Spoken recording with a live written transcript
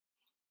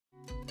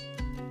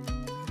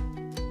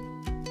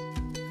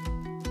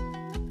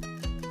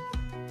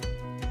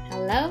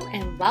Hello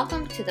and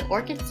welcome to the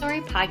Orchid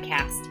Story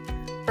Podcast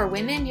for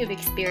women who've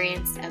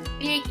experienced a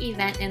big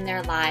event in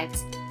their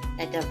lives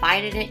that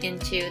divided it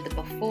into the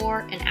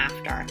before and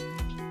after.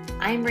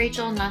 I'm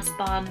Rachel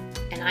Nussbaum,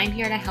 and I'm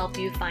here to help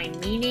you find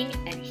meaning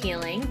and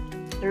healing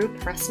through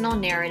personal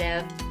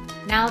narrative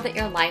now that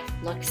your life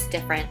looks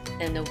different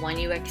than the one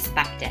you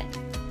expected.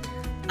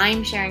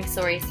 I'm sharing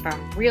stories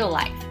from real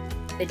life.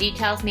 The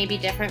details may be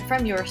different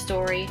from your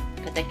story,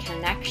 but the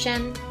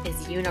connection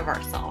is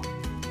universal.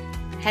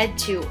 Head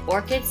to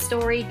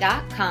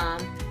orchidstory.com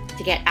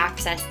to get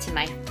access to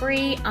my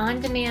free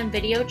on-demand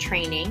video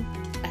training,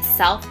 a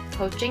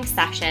self-coaching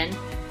session,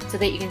 so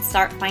that you can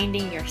start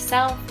finding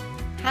yourself,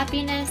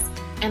 happiness,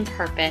 and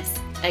purpose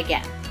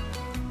again.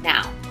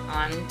 Now,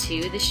 on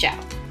to the show.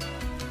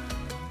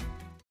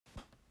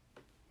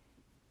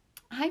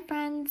 Hi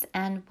friends,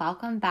 and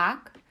welcome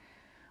back.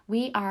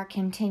 We are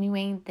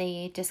continuing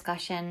the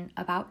discussion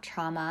about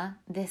trauma.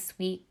 This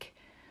week,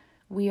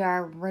 we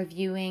are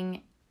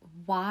reviewing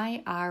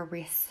why our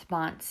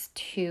response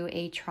to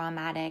a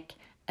traumatic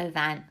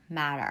event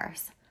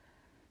matters.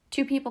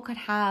 Two people could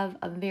have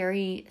a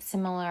very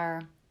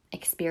similar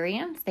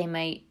experience. They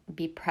might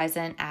be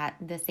present at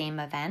the same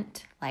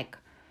event, like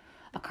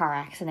a car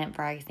accident,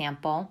 for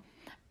example,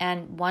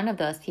 and one of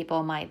those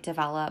people might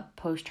develop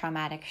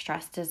post-traumatic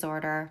stress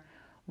disorder,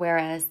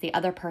 whereas the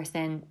other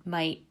person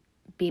might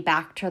be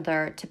back to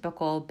their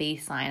typical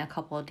baseline a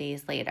couple of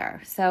days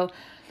later. So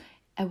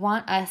I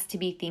want us to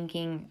be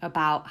thinking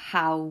about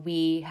how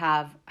you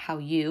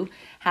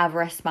have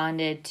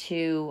responded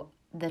to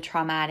the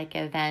traumatic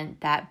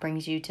event that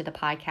brings you to the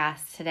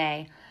podcast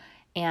today.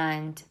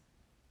 And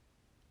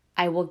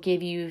I will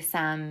give you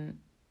some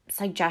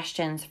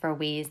suggestions for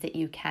ways that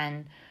you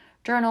can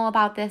journal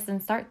about this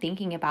and start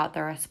thinking about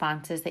the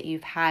responses that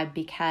you've had,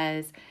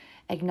 because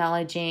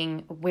acknowledging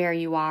where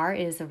you are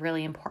is a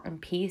really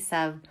important piece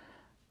of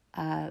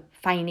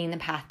finding the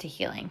path to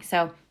healing.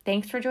 So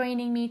thanks for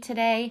joining me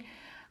today.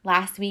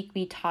 Last week,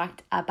 we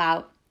talked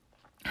about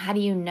how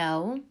do you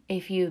know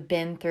if you've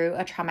been through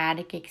a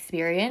traumatic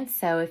experience.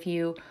 So if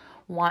you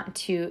want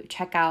to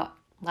check out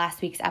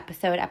last week's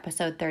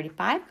episode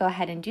 35, go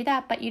ahead and do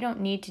that, but you don't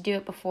need to do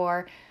it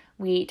before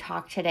we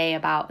talk today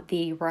about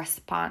the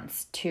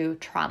response to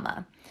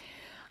trauma.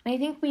 And I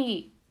think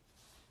we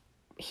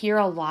hear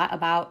a lot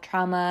about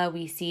trauma.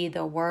 We see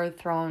the word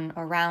thrown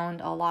around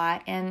a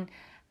lot. And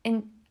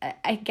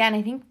again,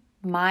 I think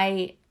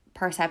my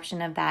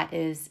perception of that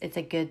is it's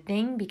a good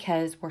thing,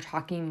 because we're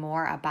talking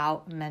more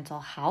about mental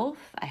health,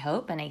 I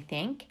hope, and I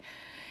think.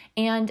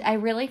 And I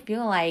really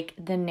feel like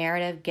the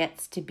narrative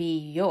gets to be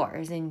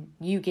yours, and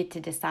you get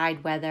to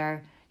decide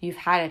whether you've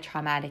had a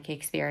traumatic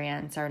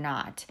experience or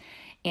not.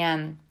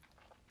 And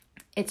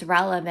it's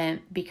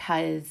relevant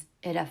because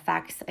it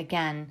affects,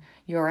 again,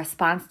 your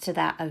response to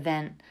that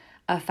event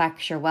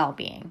affects your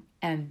well-being.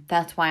 And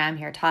that's why I'm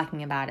here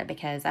talking about it,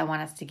 because I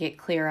want us to get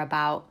clear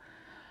about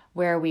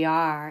where we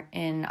are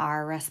in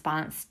our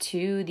response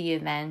to the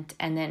event.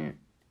 And then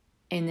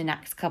in the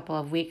next couple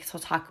of weeks, we'll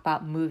talk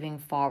about moving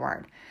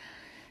forward.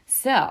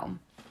 So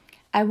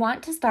I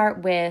want to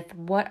start with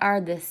what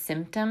are the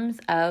symptoms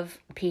of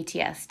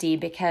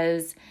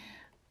PTSD,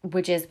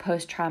 which is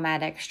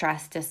post-traumatic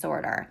stress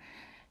disorder.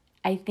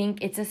 I think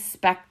it's a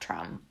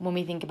spectrum when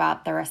we think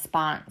about the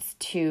response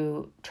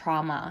to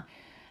trauma.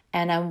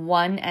 And on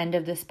one end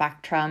of the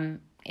spectrum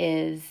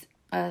is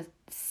a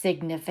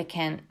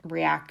significant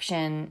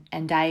reaction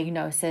and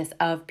diagnosis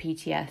of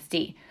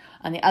PTSD.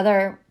 On the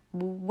other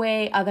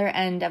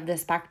end of the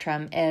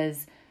spectrum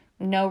is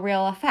no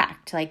real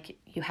effect. Like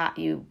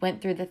you went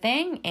through the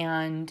thing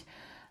and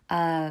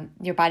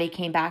your body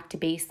came back to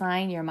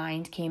baseline, your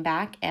mind came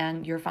back,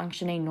 and you're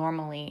functioning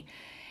normally.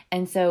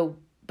 And so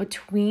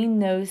between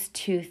those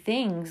two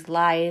things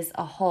lies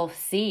a whole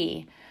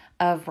sea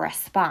of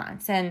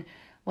response. And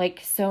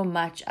like so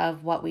much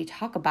of what we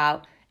talk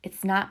about,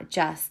 it's not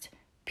just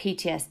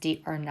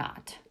PTSD or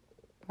not,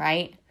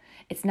 right?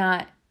 It's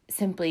not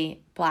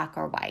simply black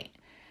or white.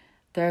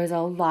 There's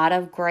a lot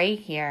of gray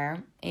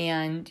here,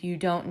 and you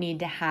don't need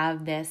to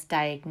have this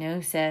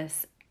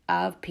diagnosis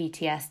of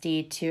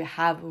PTSD to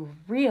have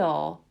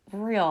real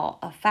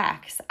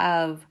effects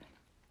of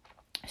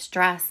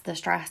stress, the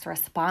stress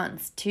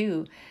response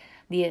to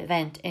the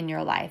event in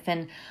your life.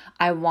 And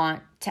I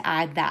want to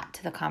add that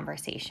to the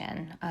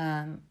conversation.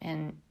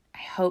 And I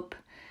hope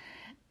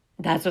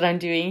that's what I'm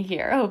doing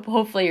here.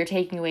 Hopefully you're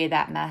taking away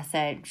that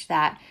message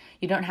that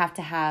you don't have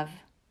to have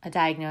a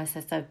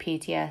diagnosis of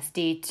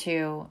PTSD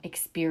to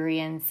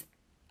experience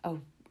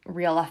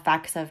real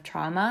effects of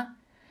trauma.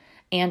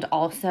 And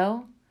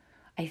also,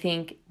 I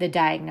think the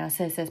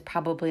diagnosis is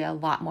probably a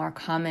lot more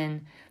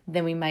common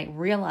than we might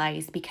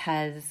realize,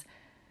 because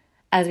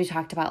as we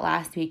talked about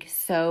last week,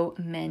 so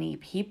many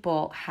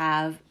people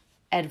have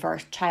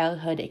adverse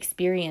childhood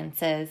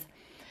experiences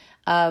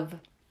of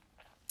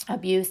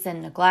abuse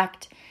and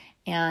neglect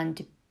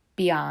and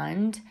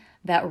beyond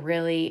that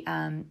really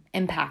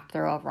impact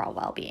their overall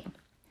well-being.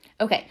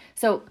 Okay,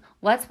 so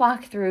let's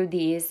walk through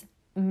these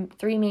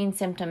three main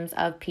symptoms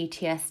of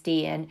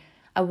PTSD, and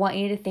I want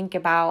you to think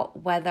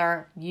about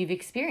whether you've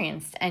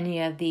experienced any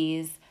of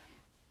these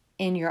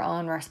in your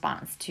own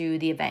response to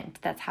the event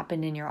that's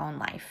happened in your own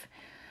life.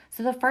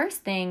 So the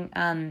first thing,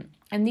 and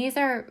these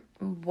are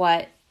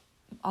what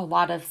a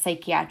lot of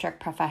psychiatric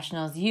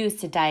professionals use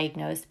to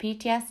diagnose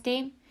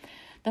PTSD.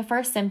 The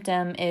first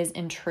symptom is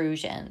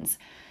intrusions.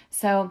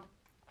 So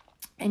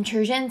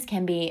intrusions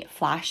can be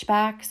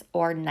flashbacks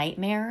or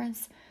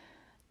nightmares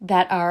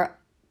that are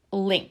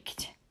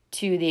linked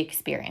to the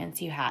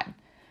experience you had.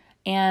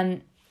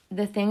 And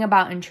the thing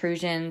about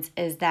intrusions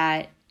is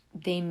that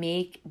they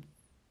make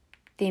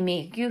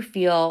you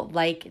feel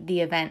like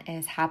the event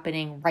is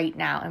happening right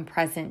now in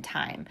present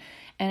time.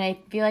 And I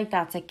feel like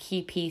that's a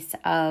key piece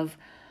of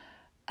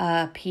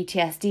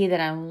PTSD that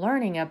I'm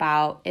learning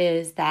about,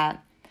 is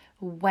that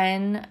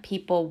when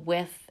people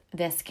with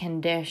this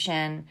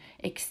condition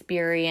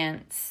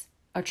experience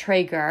a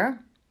trigger,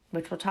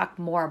 which we'll talk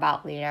more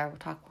about later, we'll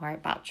talk more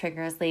about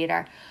triggers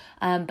later,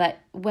 but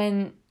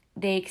when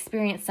they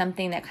experience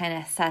something that kind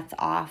of sets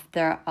off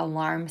their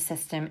alarm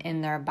system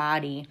in their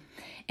body,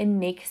 it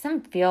makes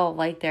them feel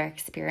like they're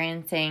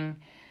experiencing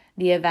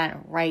the event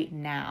right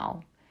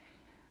now.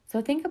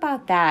 So think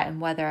about that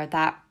and whether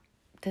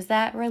does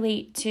that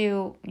relate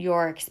to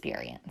your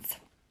experience.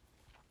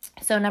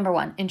 So number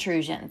 1,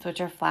 intrusions, which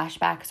are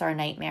flashbacks or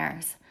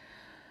nightmares.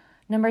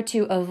 Number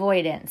 2,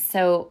 avoidance.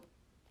 So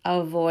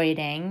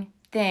avoiding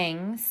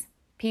things,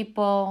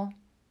 people,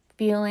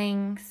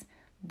 feelings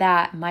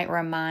that might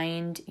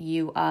remind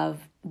you of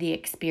the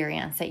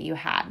experience that you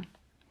had.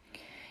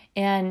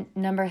 And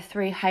number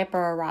 3,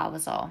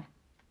 hyperarousal.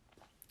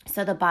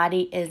 So the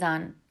body is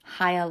on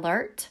high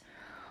alert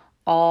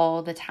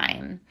all the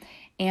time.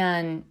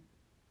 And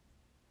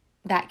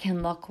that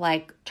can look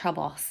like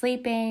trouble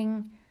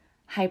sleeping,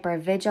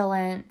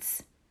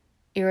 hypervigilance,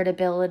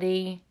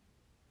 irritability,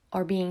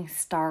 or being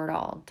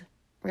startled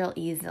real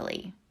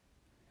easily.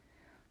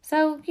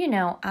 So,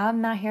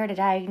 I'm not here to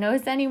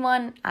diagnose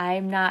anyone.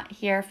 I'm not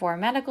here for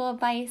medical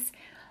advice.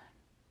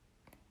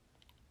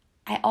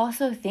 I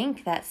also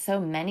think that so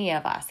many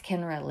of us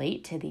can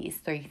relate to these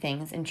 3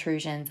 things: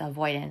 intrusions,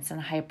 avoidance,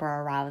 and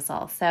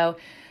hyperarousal. So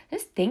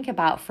just think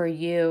about for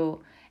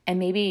you, and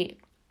maybe,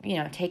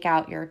 take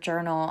out your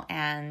journal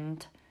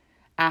and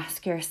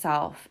ask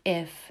yourself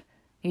if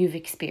you've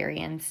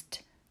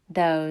experienced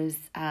those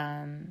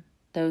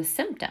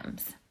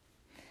symptoms.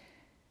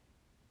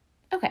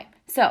 Okay,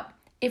 so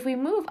if we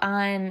move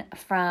on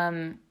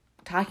from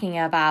talking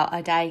about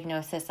a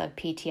diagnosis of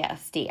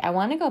PTSD, I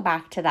want to go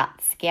back to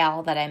that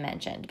scale that I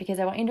mentioned, because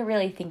I want you to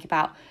really think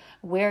about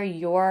where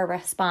your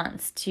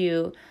response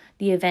to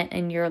the event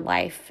in your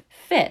life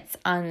fits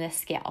on this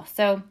scale.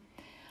 So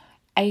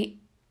I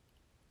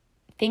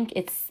think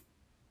it's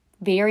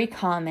very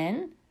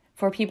common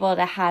for people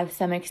to have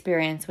some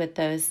experience with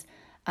those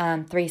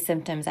 3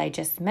 symptoms I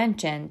just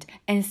mentioned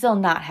and still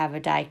not have a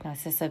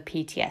diagnosis of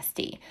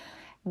PTSD.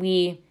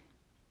 We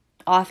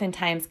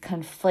oftentimes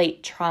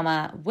conflate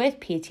trauma with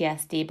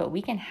PTSD, but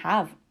we can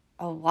have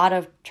a lot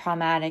of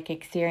traumatic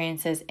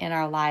experiences in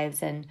our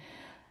lives and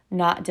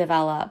not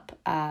develop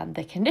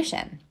the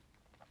condition.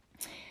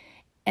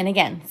 And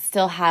again,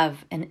 still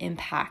have an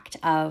impact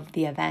of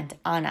the event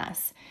on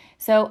us.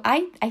 So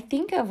I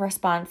think of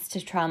response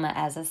to trauma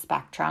as a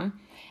spectrum.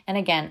 And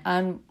again,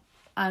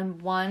 on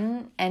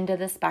one end of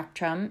the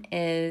spectrum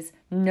is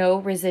no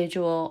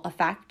residual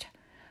effect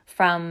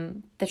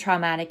from the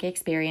traumatic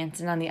experience,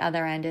 and on the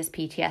other end is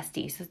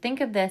PTSD. So think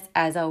of this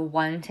as a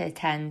 1 to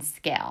 10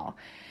 scale.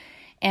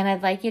 And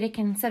I'd like you to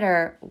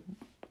consider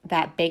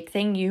that big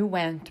thing you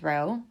went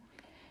through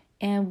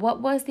and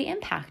what was the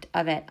impact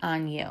of it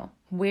on you.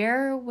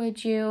 Where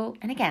would you,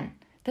 and again,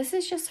 this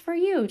is just for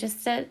you,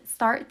 just to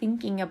start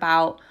thinking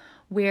about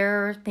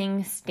where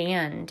things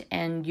stand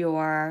and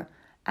your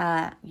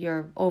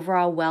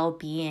overall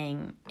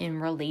well-being in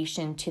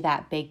relation to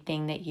that big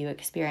thing that you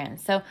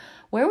experienced. So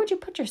where would you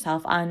put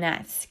yourself on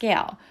that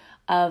scale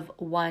of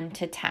 1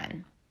 to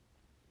 10?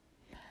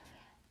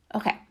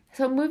 Okay,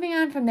 so moving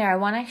on from there, I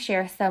want to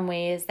share some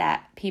ways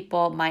that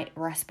people might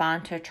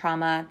respond to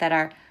trauma that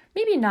are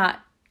maybe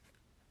not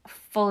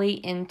fully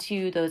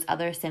into those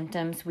other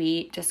symptoms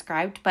we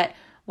described, but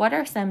what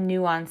are some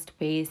nuanced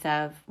ways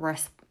of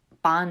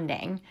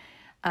responding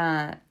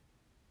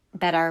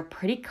that are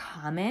pretty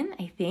common?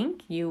 I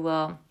think you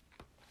will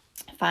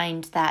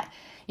find that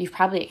you've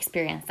probably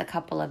experienced a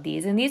couple of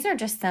these. And these are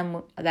just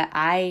some that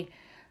I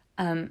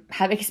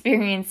have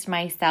experienced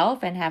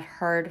myself and have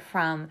heard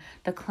from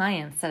the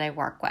clients that I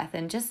work with,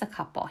 and just a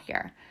couple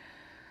here.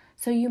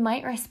 So you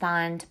might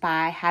respond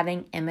by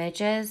having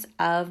images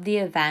of the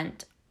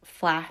event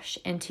flash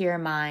into your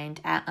mind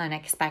at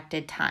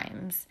unexpected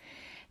times.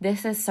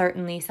 This is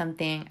certainly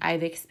something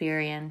I've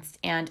experienced,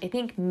 and I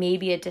think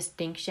maybe a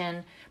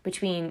distinction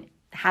between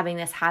having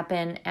this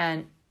happen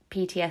and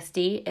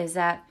PTSD is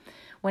that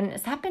when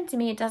it's happened to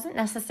me, it doesn't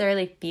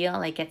necessarily feel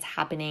like it's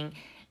happening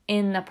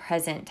in the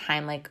present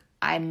time, like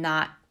I'm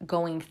not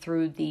going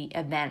through the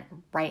event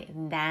right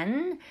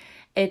then.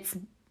 It's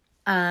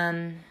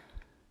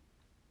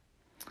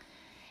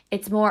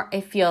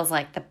it feels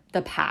like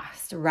the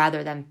past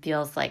rather than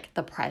feels like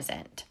the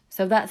present.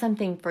 So that's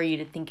something for you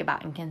to think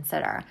about and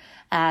consider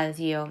as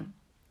you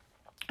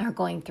are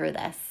going through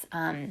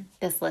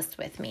this list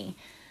with me.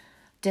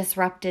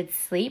 Disrupted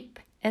sleep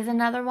is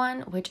another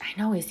one, which I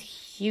know is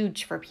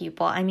huge for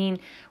people. I mean,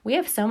 we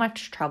have so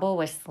much trouble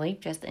with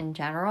sleep just in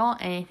general,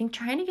 and I think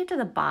trying to get to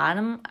the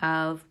bottom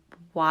of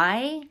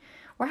why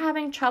we're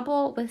having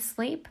trouble with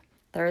sleep,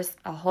 there's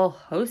a whole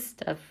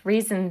host of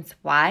reasons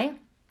why.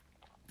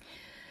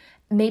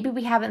 Maybe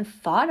we haven't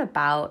thought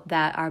about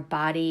that our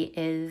body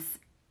is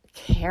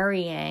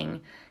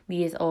carrying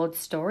these old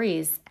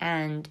stories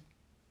and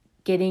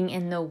getting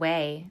in the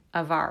way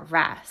of our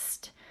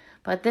rest.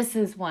 But this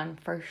is one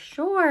for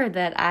sure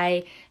that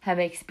I have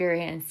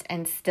experienced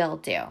and still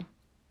do.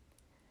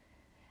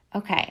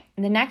 Okay,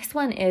 the next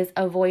one is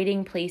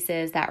avoiding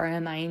places that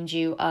remind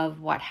you of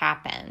what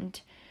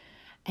happened.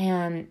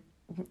 And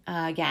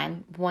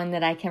again, one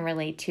that I can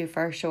relate to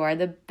for sure.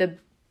 The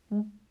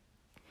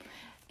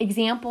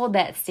example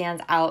that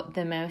stands out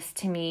the most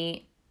to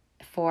me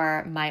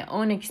for my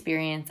own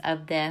experience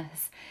of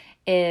this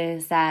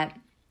is that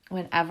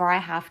whenever I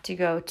have to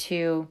go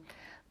to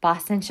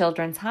Boston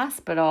Children's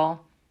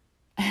Hospital,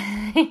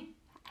 I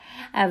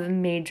have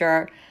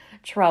major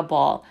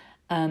trouble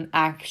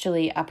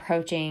actually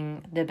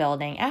approaching the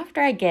building.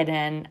 After I get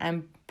in,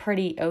 I'm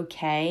pretty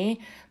okay,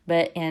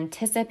 but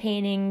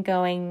anticipating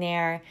going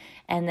there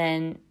and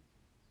then,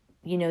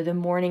 the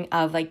morning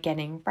of like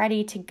getting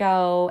ready to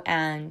go,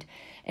 and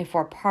if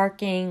we're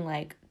parking,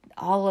 like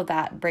all of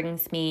that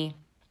brings me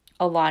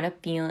a lot of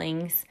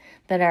feelings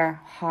that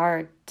are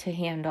hard to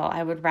handle.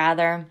 I would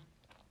rather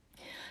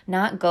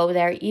not go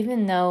there,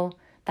 even though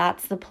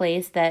that's the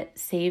place that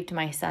saved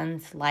my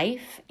son's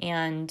life.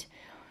 And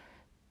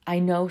I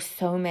know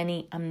so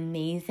many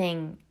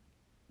amazing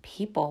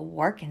people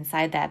work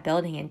inside that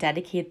building and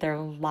dedicate their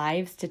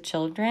lives to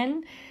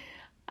children.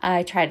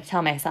 I try to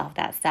tell myself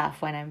that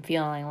stuff when I'm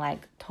feeling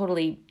like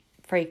totally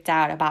freaked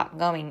out about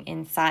going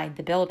inside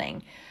the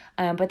building.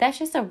 But that's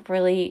just a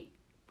really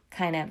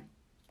kind of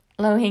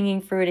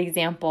low-hanging fruit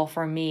example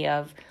for me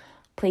of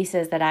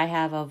places that I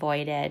have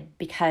avoided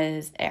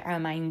because it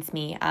reminds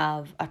me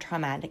of a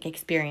traumatic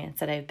experience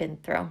that I've been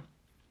through.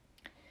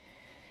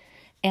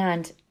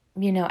 And,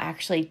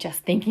 actually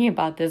just thinking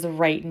about this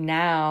right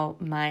now,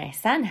 my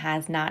son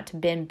has not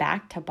been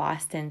back to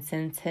Boston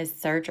since his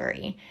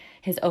surgery,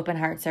 his open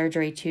heart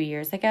surgery 2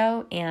 years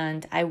ago.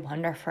 And I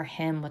wonder for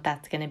him what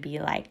that's going to be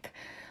like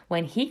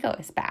when he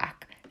goes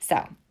back.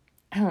 So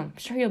I'm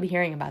sure you'll be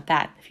hearing about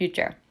that in the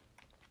future.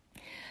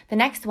 The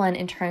next one,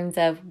 in terms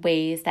of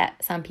ways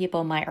that some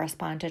people might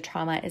respond to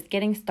trauma, is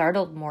getting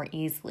startled more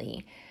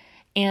easily.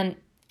 And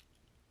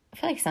I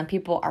feel like some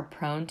people are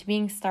prone to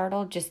being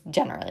startled, just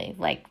generally.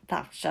 Like,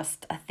 that's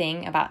just a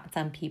thing about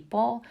some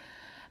people.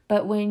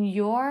 But when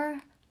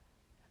your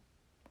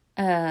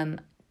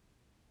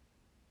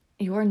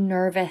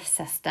nervous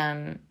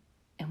system,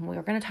 and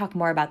we're going to talk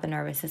more about the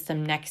nervous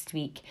system next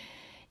week,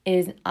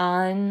 is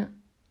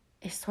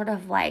sort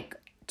of like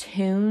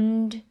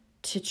tuned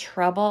to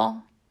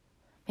trouble.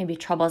 Maybe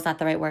trouble is not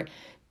the right word.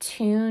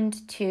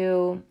 Tuned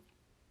to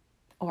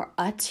or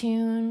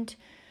attuned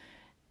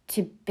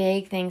to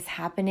big things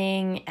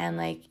happening and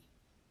like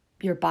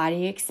your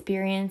body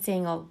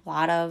experiencing a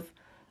lot of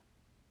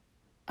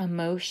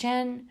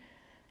emotion,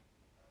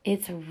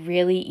 it's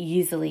really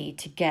easily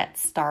to get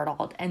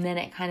startled. And then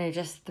it kind of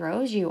just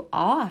throws you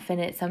off. And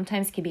it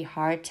sometimes can be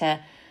hard to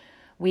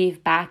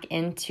weave back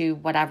into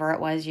whatever it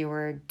was you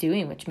were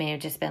doing, which may have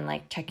just been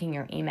like checking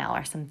your email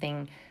or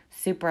something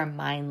super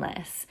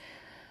mindless.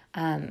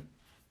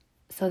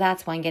 So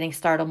that's one, getting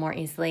startled more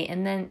easily.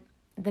 And then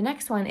the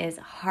next one is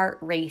heart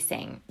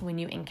racing when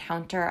you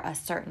encounter a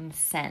certain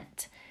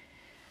scent.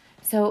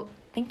 So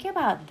thinking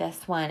about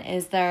this one,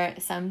 is there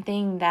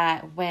something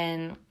that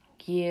when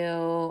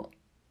you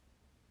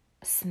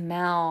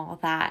smell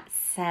that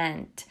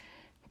scent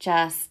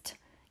just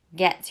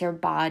gets your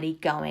body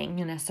going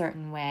in a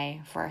certain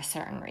way for a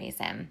certain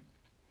reason?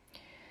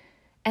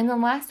 And the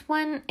last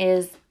one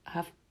is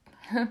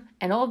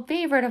an old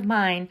favorite of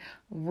mine,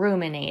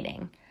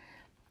 ruminating.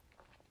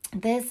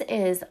 This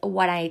is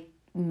what I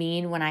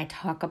mean when I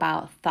talk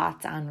about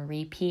thoughts on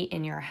repeat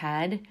in your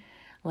head,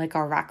 like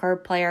a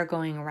record player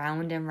going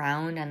round and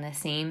round on the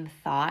same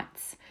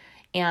thoughts.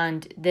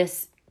 And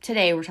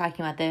today we're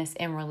talking about this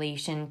in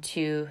relation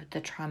to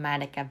the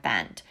traumatic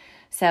event.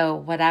 So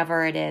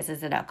whatever it is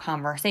it a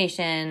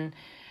conversation?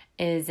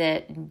 Is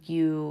it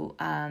you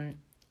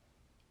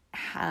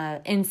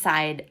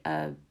inside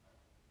a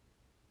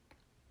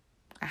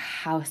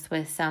house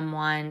with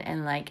someone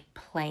and like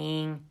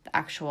playing the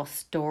actual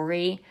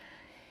story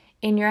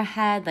in your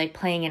head, like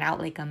playing it out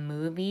like a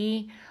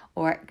movie?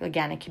 Or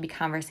again, it could be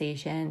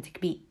conversations, it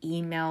could be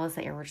emails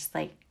that you're just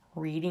like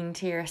reading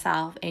to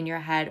yourself in your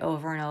head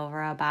over and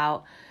over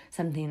about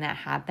something that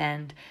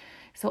happened.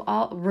 So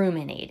all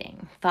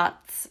ruminating,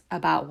 thoughts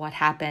about what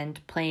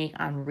happened, playing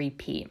on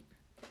repeat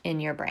in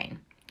your brain.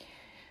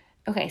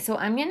 Okay, so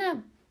I'm going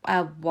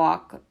to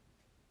walk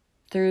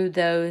through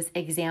those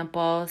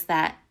examples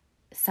that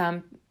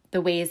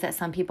the ways that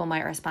some people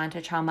might respond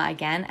to trauma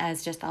again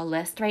as just a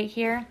list right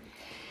here.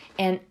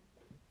 And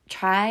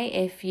try,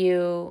 if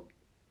you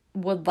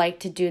would like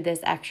to do this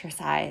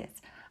exercise,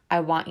 I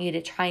want you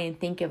to try and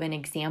think of an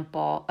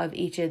example of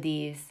each of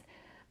these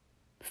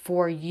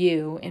for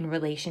you in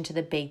relation to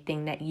the big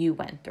thing that you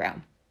went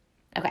through.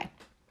 Okay,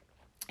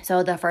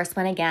 so the first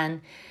one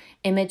again,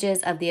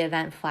 images of the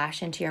event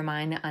flash into your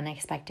mind at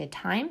unexpected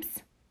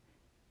times.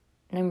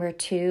 Number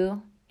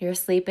 2, your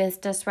sleep is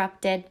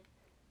disrupted.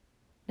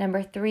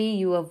 Number 3,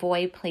 you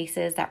avoid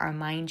places that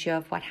remind you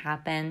of what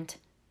happened.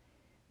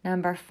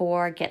 Number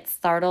 4, get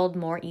startled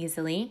more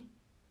easily.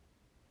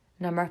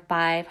 Number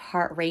 5,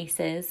 heart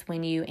races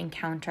when you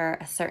encounter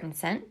a certain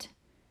scent.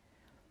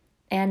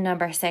 And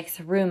number 6,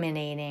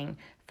 ruminating,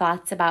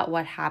 thoughts about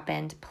what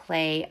happened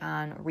play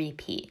on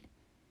repeat.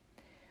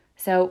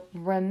 So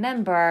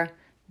remember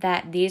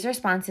that these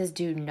responses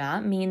do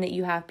not mean that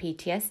you have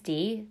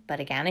PTSD, but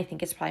again, I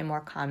think it's probably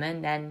more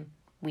common than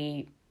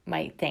we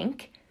might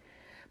think.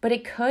 But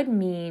it could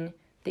mean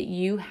that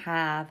you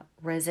have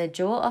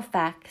residual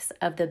effects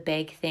of the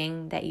big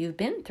thing that you've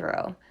been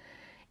through.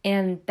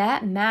 And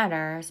that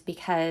matters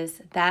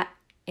because that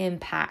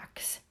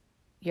impacts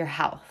your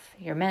health,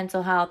 your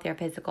mental health, your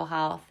physical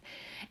health.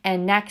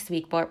 And next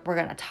week, we're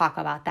going to talk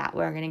about that.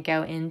 We're going to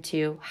go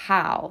into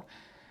how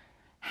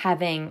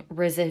having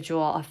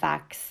residual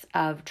effects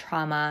of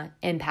trauma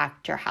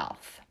impact your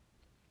health.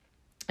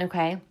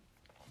 Okay?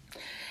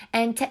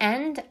 And to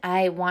end,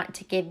 I want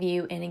to give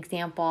you an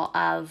example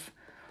of,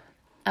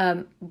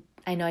 I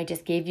know I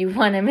just gave you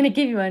one. I'm going to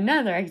give you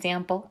another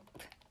example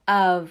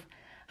of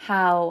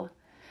how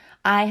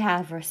I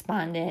have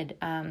responded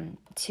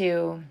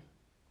to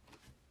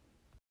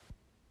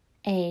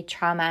a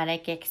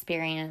traumatic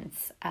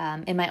experience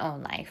in my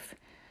own life.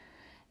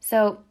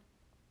 So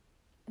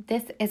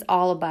this is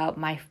all about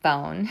my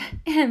phone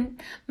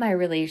and my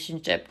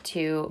relationship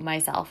to my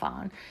cell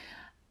phone.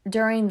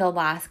 During the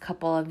last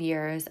couple of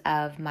years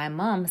of my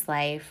mom's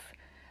life,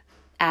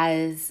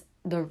 as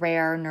the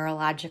rare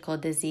neurological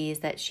disease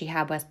that she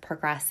had was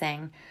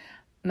progressing,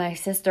 my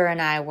sister and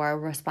I were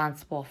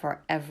responsible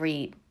for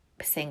every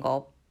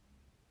single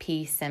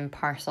piece and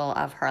parcel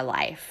of her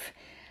life.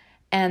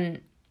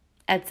 And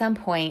at some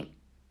point,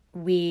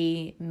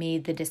 we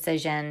made the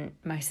decision,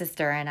 my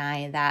sister and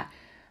I, that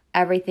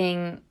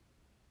everything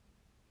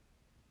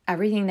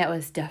that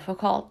was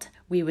difficult,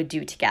 we would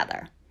do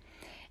together.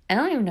 I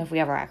don't even know if we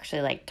ever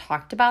actually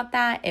talked about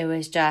that. It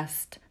was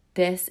just,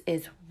 this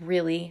is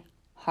really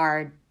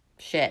hard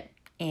shit,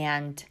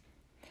 and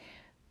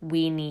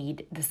we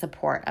need the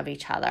support of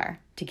each other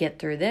to get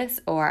through this,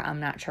 or I'm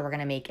not sure we're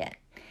going to make it.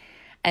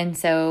 And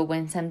so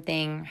when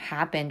something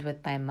happened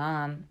with my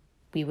mom,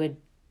 we would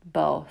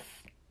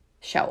both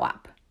show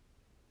up.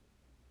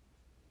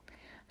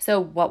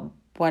 So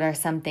what are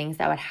some things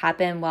that would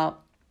happen?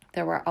 Well,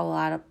 there were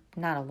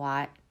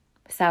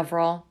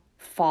several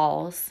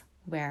falls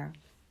where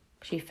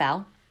she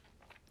fell,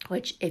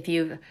 which if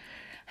you've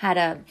had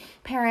a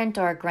parent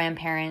or a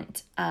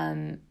grandparent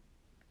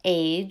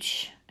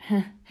age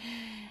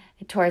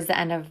towards the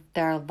end of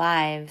their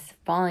lives,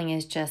 falling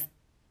is just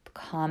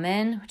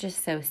common, which is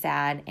so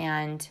sad.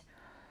 And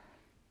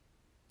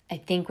I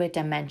think with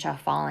dementia,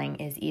 falling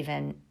is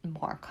even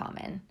more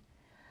common.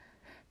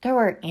 There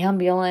were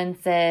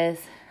ambulances,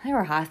 there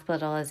were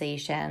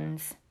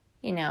hospitalizations,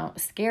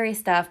 scary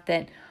stuff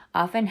that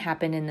often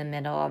happened in the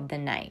middle of the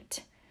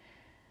night.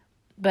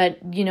 But,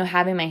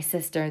 having my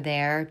sister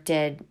there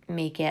did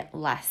make it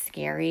less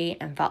scary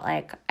and felt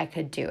like I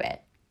could do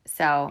it.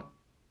 So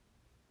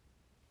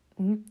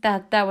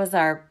that was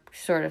our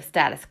sort of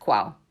status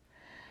quo,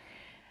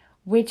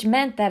 which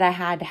meant that I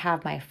had to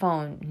have my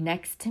phone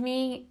next to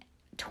me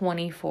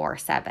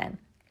 24/7,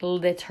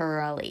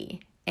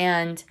 literally.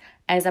 And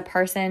as a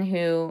person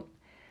who,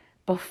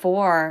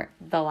 before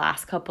the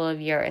last couple of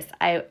years,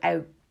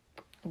 I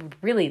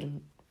really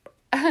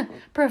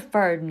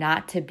preferred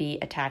not to be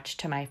attached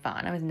to my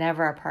phone. I was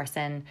never a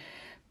person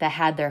that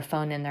had their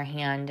phone in their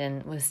hand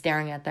and was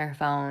staring at their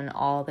phone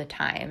all the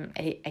time.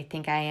 I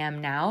think I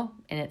am now,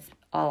 and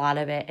a lot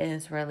of it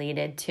is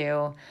related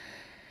to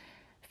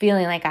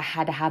feeling like I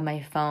had to have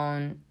my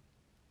phone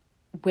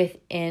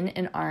within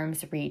an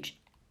arm's reach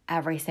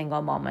every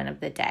single moment of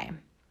the day.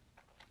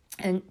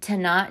 And to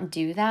not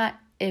do that,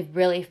 it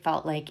really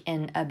felt like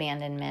an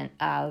abandonment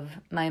of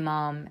my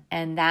mom.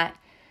 And that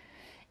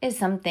is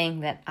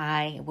something that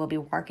I will be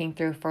working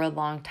through for a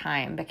long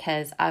time,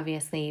 because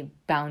obviously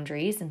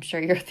boundaries, I'm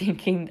sure you're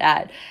thinking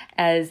that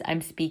as I'm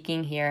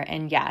speaking here.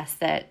 And yes,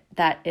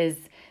 that is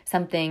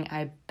something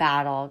I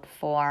battled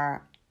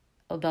for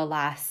the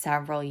last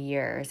several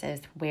years,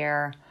 is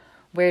where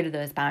do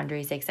those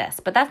boundaries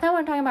exist? But that's not what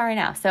I'm talking about right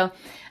now. So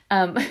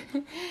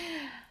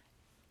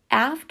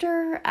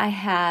after I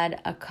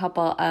had a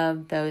couple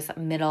of those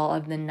middle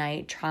of the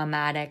night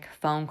traumatic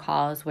phone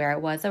calls where it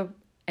was a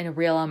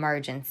real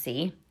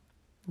emergency,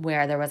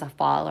 where there was a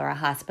fall or a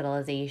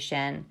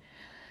hospitalization,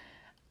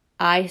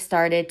 I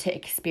started to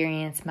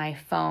experience my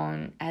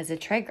phone as a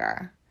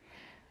trigger.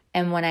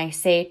 And when I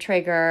say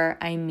trigger,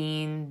 I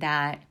mean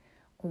that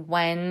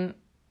when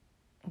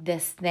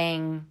this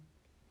thing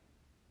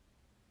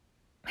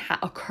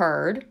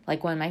occurred,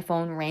 like when my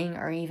phone rang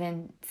or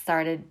even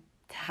started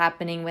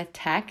happening with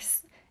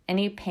texts,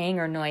 any ping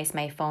or noise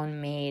my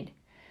phone made,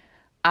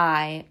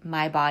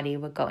 my body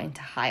would go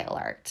into high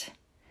alert.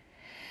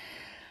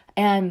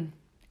 And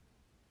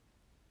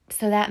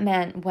so that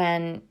meant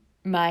when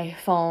my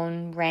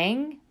phone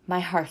rang, my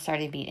heart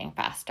started beating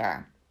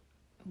faster.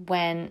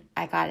 When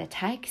I got a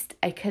text,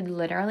 I could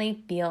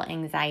literally feel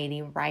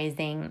anxiety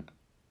rising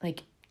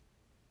like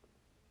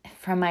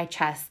from my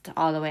chest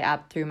all the way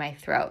up through my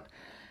throat.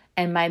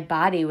 And my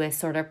body was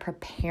sort of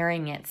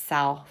preparing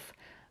itself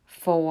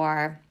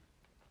for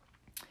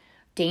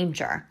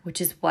danger, which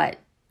is what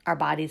our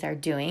bodies are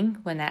doing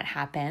when that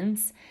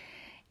happens.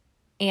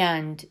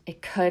 And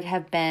it could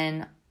have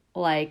been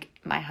like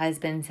my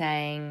husband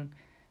saying,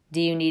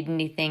 "Do you need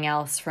anything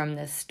else from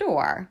the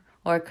store?"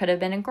 Or it could have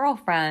been a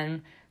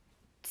girlfriend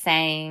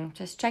saying,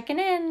 "Just checking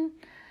in."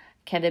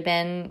 Could have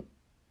been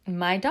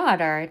my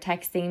daughter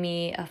texting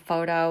me a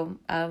photo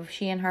of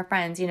she and her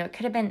friends. It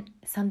could have been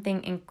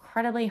something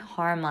incredibly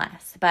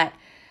harmless, but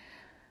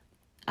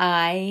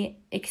I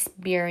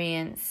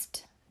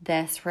experienced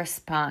this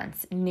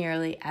response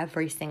nearly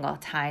every single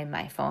time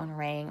my phone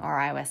rang or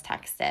I was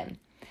texted.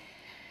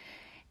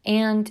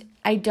 And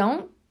I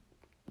don't,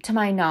 to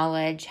my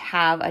knowledge,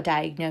 have a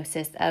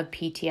diagnosis of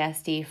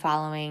PTSD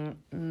following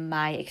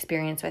my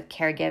experience with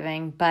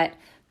caregiving, but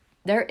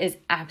there is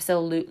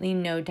absolutely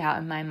no doubt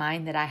in my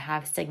mind that I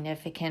have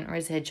significant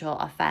residual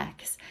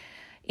effects.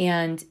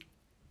 And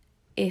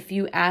if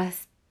you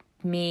asked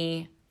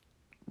me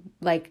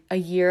like a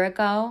year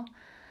ago,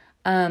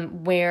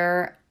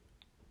 where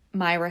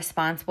my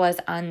response was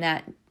on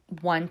that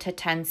 1 to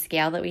 10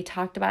 scale that we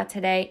talked about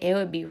today, it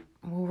would be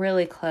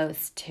really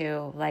close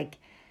to like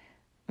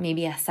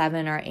maybe a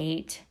 7 or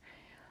 8.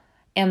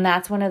 And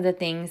that's one of the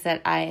things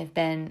that I have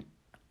been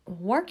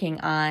working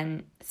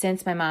on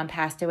since my mom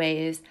passed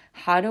away is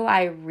how do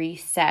I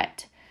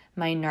reset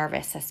my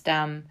nervous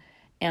system?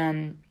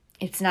 And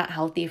it's not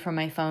healthy for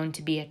my phone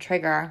to be a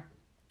trigger.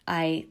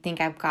 I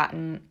think I've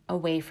gotten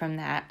away from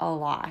that a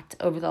lot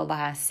over the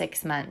last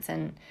 6 months,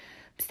 and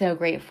I'm so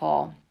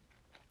grateful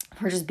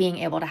for just being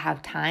able to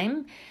have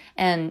time.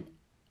 And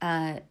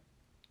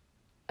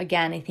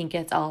again, I think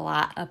it's a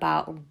lot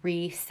about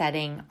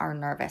resetting our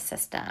nervous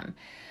system.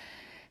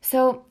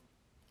 So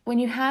when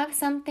you have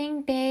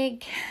something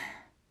big,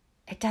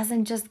 it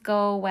doesn't just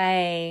go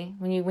away.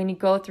 When you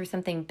go through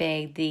something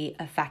big, the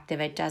effect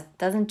of it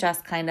doesn't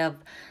just kind of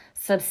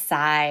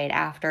subside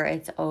after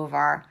it's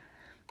over.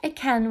 It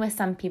can with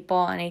some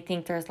people, and I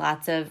think there's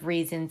lots of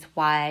reasons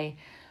why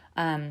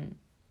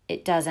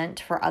it doesn't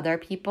for other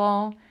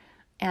people.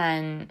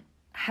 And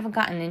I haven't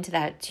gotten into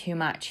that too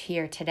much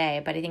here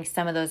today, but I think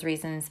some of those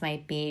reasons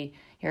might be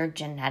your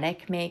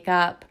genetic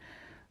makeup,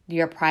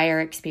 your prior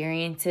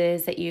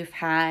experiences that you've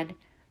had,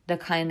 the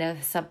kind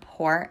of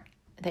support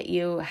that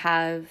you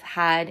have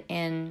had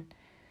in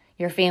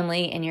your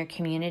family and your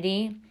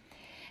community.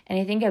 And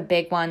I think a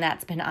big one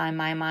that's been on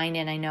my mind,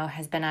 and I know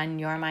has been on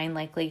your mind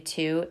likely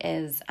too,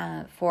 is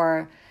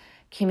for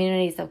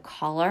communities of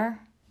color,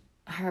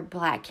 our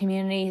Black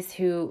communities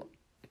who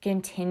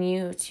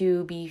continue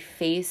to be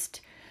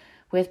faced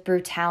with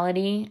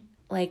brutality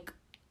like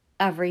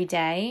every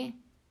day.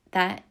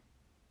 That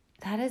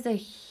is a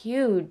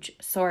huge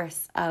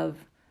source of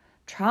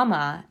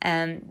trauma,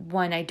 and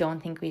one I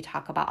don't think we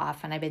talk about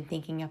often. I've been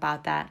thinking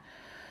about that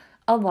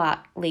a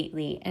lot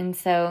lately. And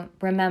so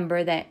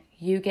remember that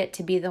you get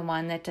to be the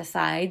one that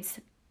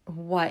decides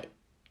what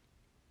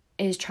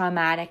is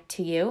traumatic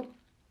to you.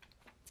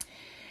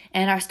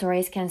 And our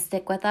stories can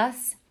stick with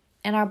us,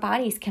 and our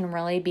bodies can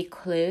really be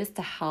clues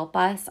to help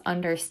us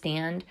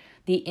understand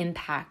the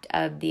impact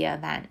of the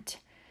event.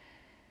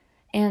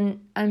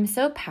 And I'm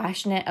so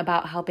passionate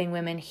about helping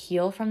women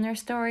heal from their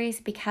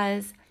stories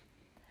because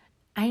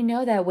I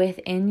know that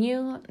within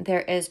you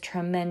there is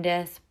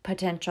tremendous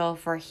potential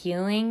for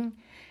healing,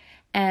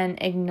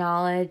 and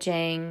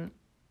acknowledging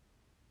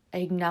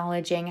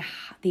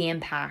the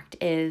impact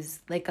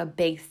is like a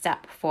big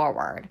step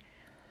forward.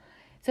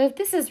 So if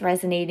this is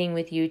resonating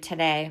with you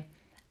today,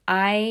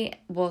 I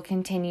will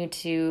continue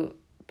to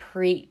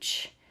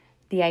preach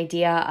the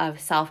idea of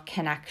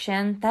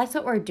self-connection. That's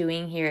what we're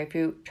doing here. If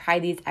you try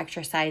these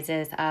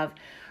exercises of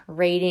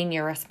rating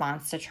your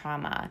response to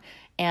trauma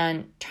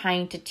and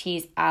trying to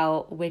tease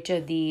out which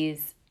of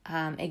these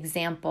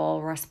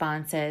example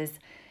responses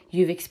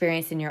you've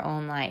experienced in your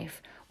own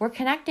life, we're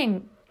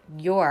connecting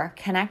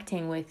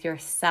with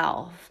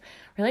yourself,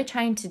 really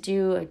trying to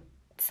do a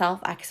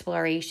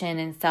self-exploration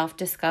and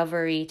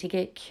self-discovery to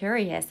get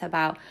curious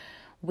about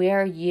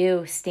where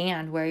you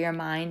stand, where your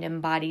mind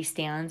and body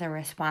stands in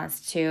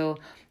response to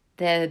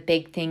the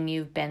big thing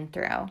you've been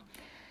through.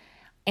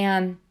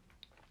 And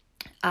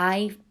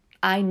I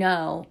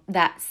know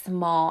that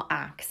small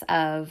acts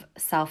of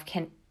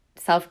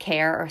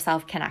self-care or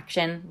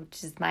self-connection,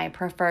 which is my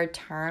preferred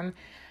term,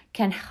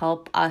 can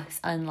help us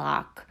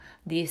unlock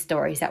these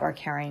stories that we're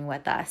carrying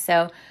with us.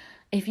 So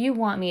if you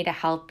want me to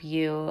help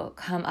you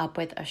come up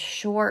with a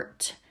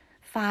short,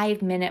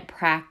 5-minute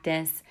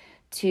practice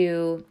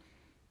to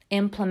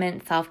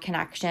implement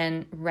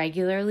self-connection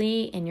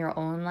regularly in your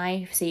own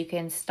life so you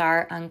can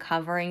start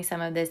uncovering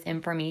some of this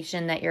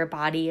information that your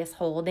body is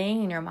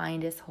holding and your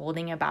mind is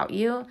holding about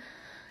you,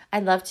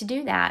 I'd love to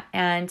do that.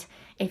 And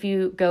if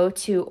you go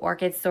to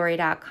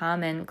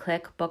orchidstory.com and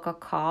click book a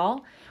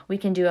call, we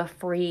can do a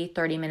free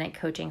 30-minute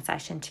coaching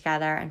session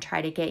together and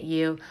try to get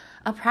you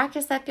a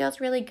practice that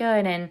feels really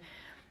good. And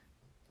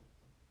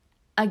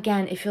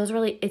again,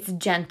 it's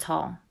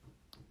gentle,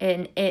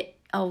 and it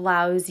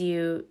allows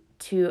you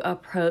to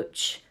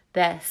approach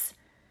this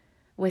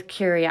with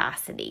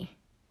curiosity.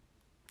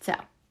 So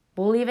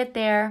we'll leave it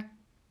there.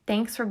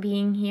 Thanks for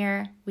being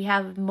here. We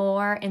have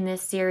more in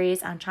this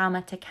series on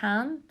trauma to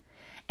come,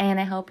 and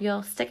I hope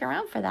you'll stick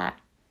around for that.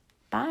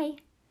 Bye.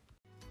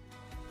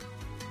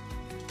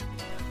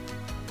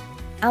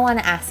 I want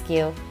to ask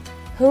you,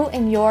 who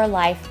in your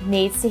life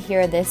needs to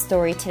hear this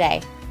story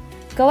today?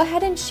 Go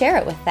ahead and share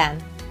it with them.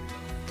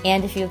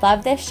 And if you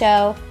love this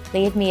show,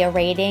 leave me a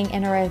rating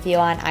and a review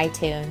on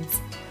iTunes.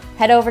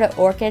 Head over to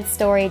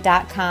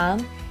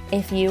orchidstory.com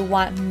if you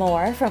want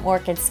more from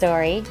Orchid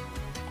Story.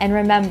 And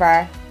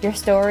remember, your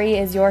story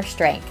is your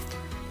strength.